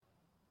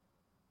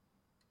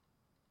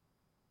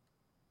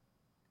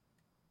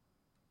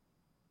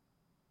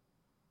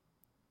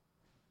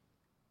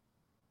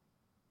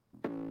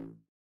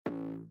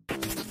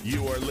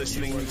You are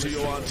listening to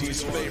your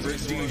auntie's favorite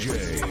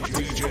DJ,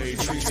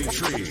 DJ Tracy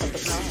Tree.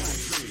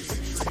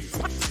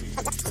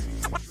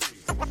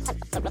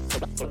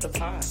 What the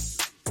pot?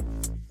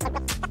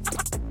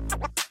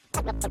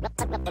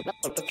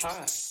 What the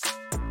pot?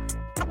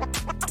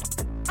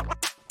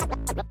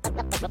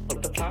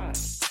 What the pot?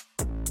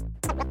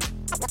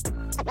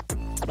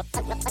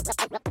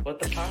 What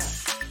the pot?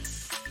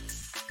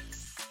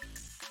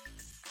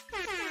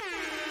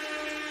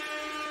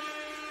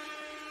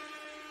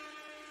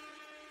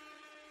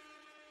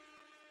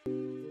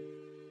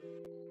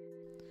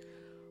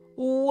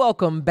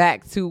 Welcome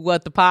back to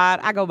What the Pod.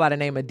 I go by the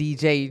name of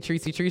DJ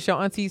Tracy Tree, your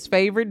auntie's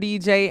favorite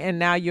DJ, and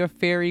now your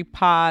fairy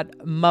pod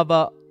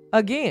mother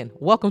again.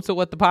 Welcome to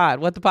What the Pod.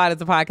 What the Pod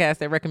is a podcast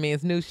that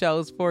recommends new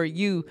shows for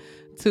you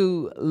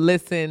to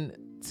listen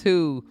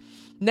to.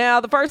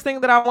 Now, the first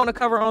thing that I want to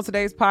cover on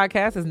today's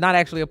podcast is not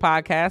actually a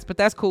podcast, but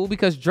that's cool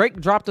because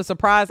Drake dropped a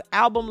surprise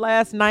album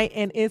last night,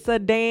 and it's a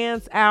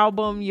dance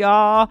album,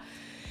 y'all.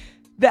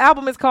 The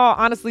album is called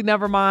Honestly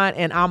Nevermind,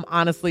 and I'm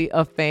honestly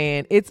a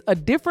fan. It's a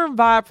different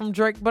vibe from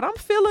Drake, but I'm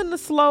feeling the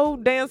slow,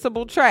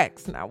 danceable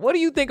tracks. Now, what do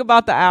you think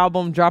about the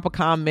album? Drop a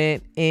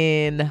comment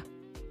in...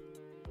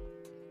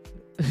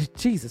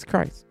 Jesus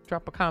Christ.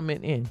 Drop a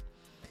comment in.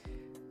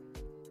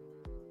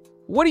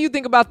 What do you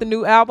think about the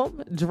new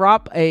album?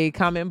 Drop a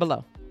comment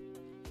below.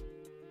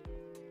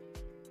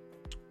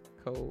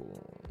 Cool.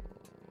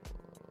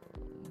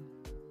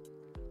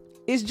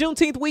 It's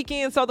Juneteenth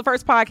weekend, so the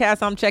first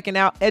podcast I'm checking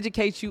out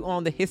educates you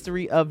on the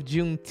history of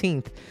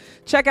Juneteenth.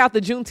 Check out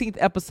the Juneteenth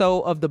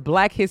episode of the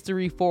Black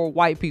History for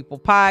White People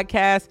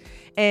podcast,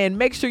 and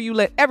make sure you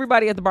let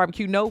everybody at the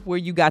barbecue know where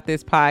you got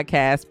this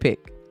podcast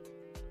pick.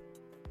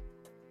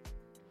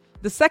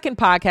 The second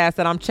podcast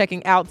that I'm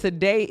checking out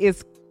today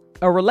is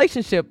a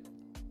relationship.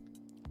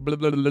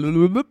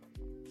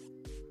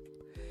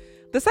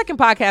 The second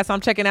podcast I'm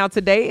checking out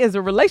today is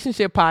a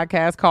relationship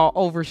podcast called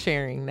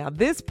Oversharing. Now,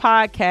 this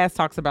podcast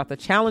talks about the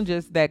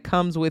challenges that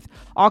comes with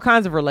all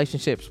kinds of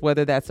relationships,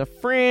 whether that's a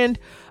friend,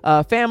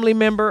 a family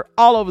member,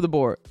 all over the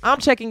board. I'm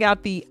checking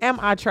out the Am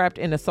I Trapped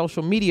in a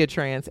Social Media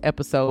Trance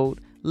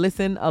episode.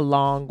 Listen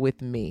along with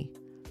me.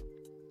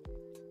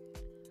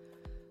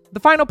 The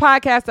final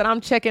podcast that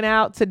I'm checking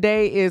out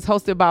today is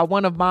hosted by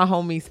one of my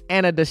homies,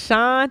 Anna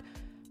Deshawn.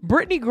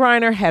 Brittany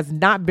Griner has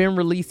not been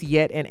released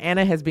yet, and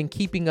Anna has been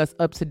keeping us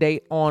up to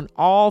date on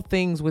all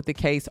things with the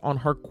case on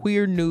her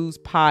Queer News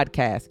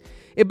podcast.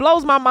 It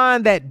blows my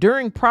mind that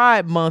during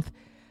Pride Month,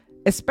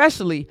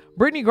 especially,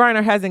 Brittany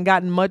Griner hasn't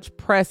gotten much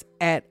press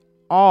at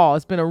all.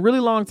 It's been a really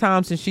long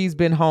time since she's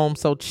been home,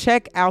 so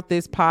check out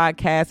this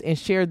podcast and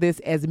share this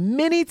as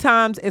many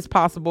times as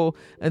possible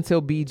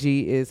until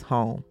BG is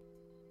home.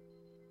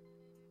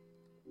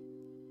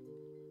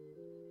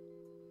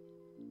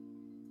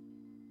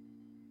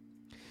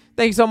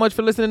 Thank you so much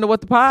for listening to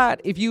What the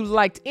Pod. If you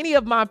liked any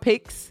of my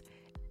picks,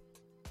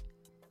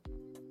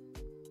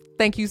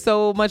 thank you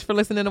so much for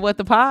listening to What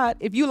the Pod.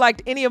 If you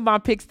liked any of my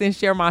picks, then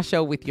share my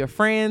show with your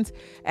friends.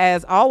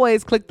 As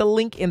always, click the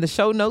link in the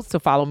show notes to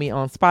follow me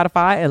on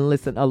Spotify and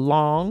listen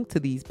along to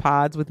these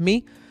pods with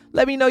me.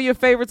 Let me know your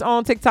favorites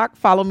on TikTok.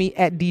 Follow me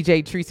at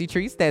DJ Tracy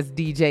Treece. That's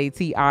DJ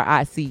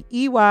TRICEY.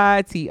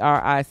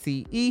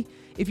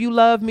 If you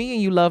love me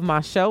and you love my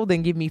show,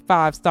 then give me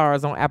 5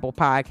 stars on Apple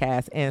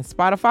Podcasts and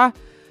Spotify.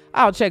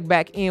 I'll check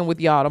back in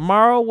with y'all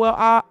tomorrow.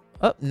 Well,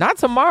 not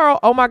tomorrow.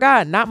 Oh my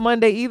God, not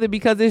Monday either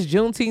because it's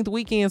Juneteenth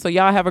weekend. So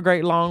y'all have a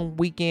great long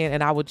weekend,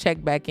 and I will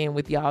check back in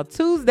with y'all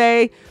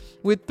Tuesday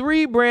with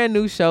 3 brand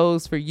new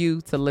shows for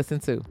you to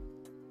listen to.